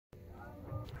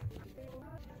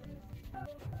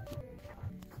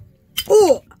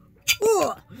Oh!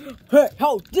 Oh! Hey,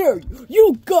 how dare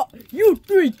you! You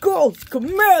three girls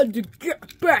command to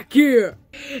get back here!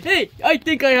 Hey, I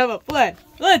think I have a plan.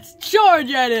 Let's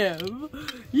charge at him!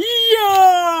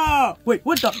 Yeah! Wait,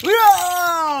 what the?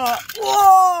 Yeah!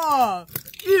 Whoa!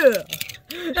 Yeah!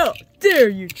 How dare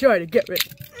you try to get rid?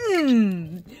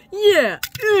 Yeah!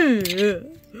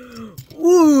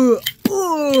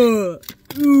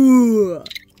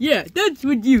 Yeah, that's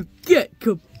what you get,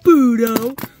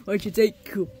 Kabuto! I should say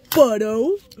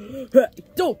Kabuto. Hey,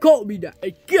 don't call me that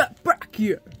and get back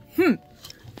here.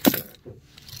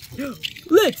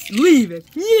 Let's leave it.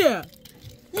 Yeah.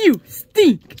 You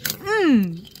stink.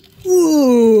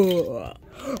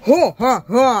 Ha ha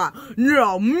ha.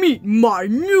 Now meet my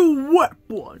new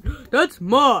weapon. That's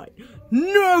mine.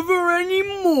 Never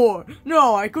anymore.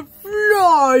 Now I could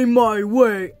fly my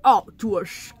way out to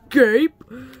escape.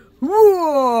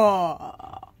 Whoa.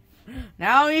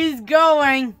 Now he's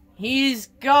going,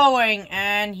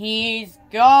 and he's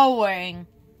going.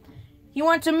 He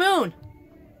went to moon.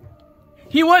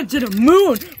 He went to the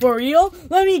moon? For real?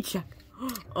 Let me check.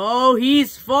 Oh,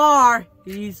 he's far.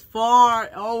 He's far.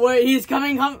 Oh wait, he's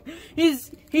coming.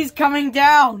 He's coming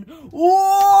down.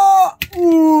 Whoa!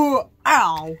 Ooh,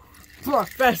 ow!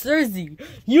 Professor Z,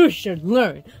 you should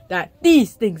learn that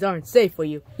these things aren't safe for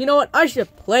you. You know what? I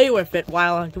should play with it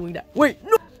while I'm doing that. Wait,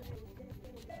 no!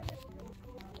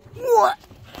 What?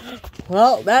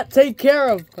 Well, that take care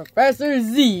of Professor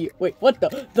Z. Wait, what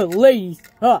the? The ladies.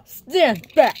 Stand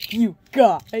back, you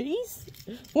guys.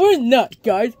 We're not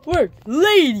guys, we're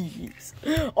ladies.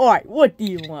 Alright, what do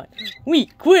you want? We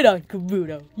quit on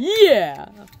Kabuto. Yeah.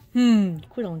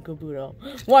 Quit on Kabuto.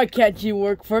 Why can't you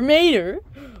work for Mater?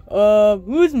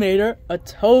 Who's Mater? A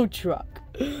tow truck.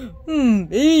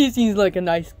 He seems like a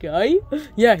nice guy.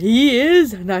 Yeah, he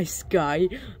is a nice guy.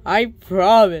 I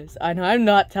promise, and I'm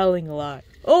not telling a lie.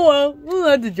 Oh well, we'll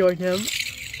have to join him.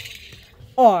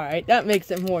 Alright, that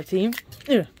makes it more team.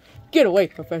 Get away,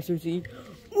 Professor Z.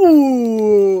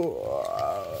 Ooh,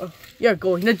 you're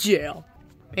going to jail.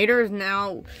 Mater is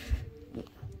now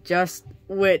just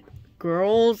with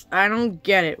girls? I don't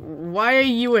get it. Why are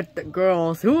you with the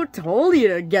girls? Who told you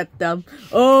to get them?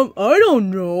 I don't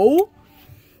know.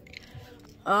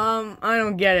 I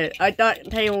don't get it. I thought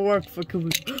they worked for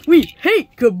Kabuto. We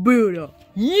hate Kabuto.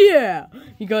 Yeah,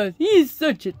 because he's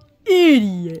such an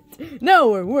idiot. Now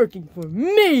we're working for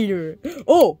Mater.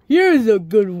 Oh, here's a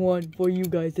good one for you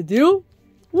guys to do.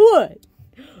 What?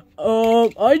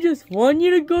 I just want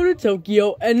you to go to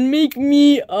Tokyo and make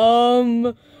me,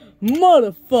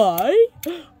 modify.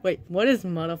 Wait, what is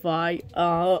modify?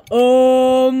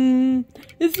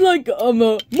 It's like,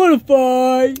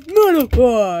 modify,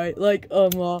 like,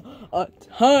 a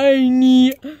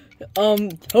tiny,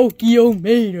 Tokyo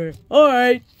Mater.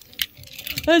 Alright,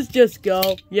 let's just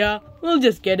go. Yeah, we'll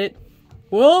just get it.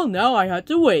 Well, now I had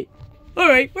to wait.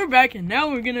 Alright, we're back, and now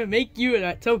we're gonna make you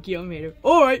that Tokyo Mater.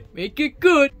 Alright, make it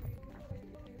good.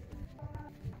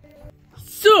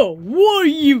 So, what do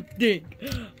you think?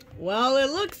 Well, it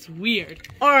looks weird.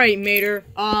 Alright, Mater.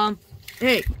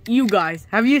 Hey, you guys,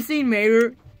 have you seen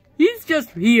Mater? He's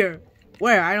just here.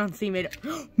 Where? I don't see Mater.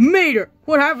 Mater,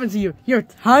 what happened to you? You're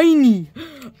tiny.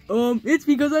 It's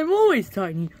because I'm always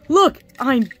tiny. Look,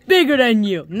 I'm bigger than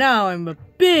you. Now I'm a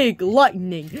big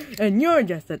lightning, and you're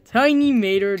just a tiny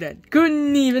Mater that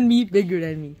couldn't even be bigger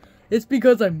than me. It's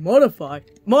because I'm modified.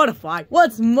 Modified?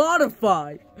 What's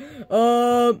modified?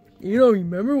 You don't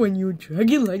remember when you were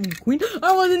Dragon Lightning Queen?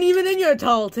 I wasn't even in your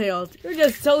tall tales. You're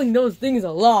just telling those things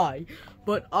a lie.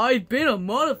 But I've been a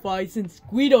modified since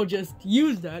Guido just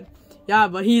used that. Yeah,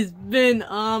 but he's been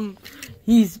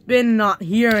not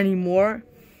here anymore.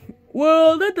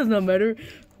 Well, that does not matter.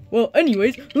 Well,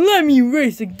 anyways, let me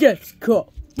race against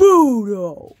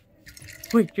Kabuto.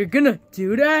 Wait, you're gonna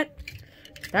do that?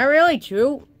 Is that really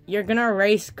true? You're gonna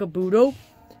race Kabuto?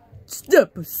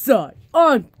 Step aside.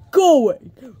 I'm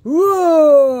going.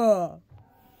 Whoa!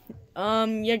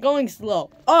 You're going slow.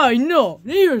 I know.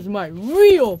 Here's my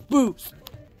real boost.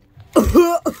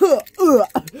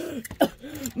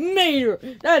 Mater,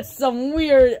 that's some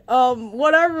weird,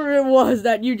 whatever it was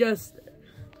that you just,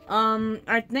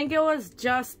 I think it was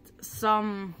just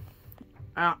some,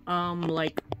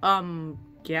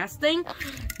 gas thing?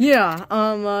 Yeah,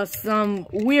 some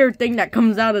weird thing that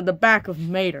comes out of the back of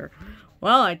Mater.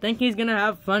 Well, I think he's gonna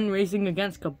have fun racing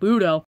against Kabuto.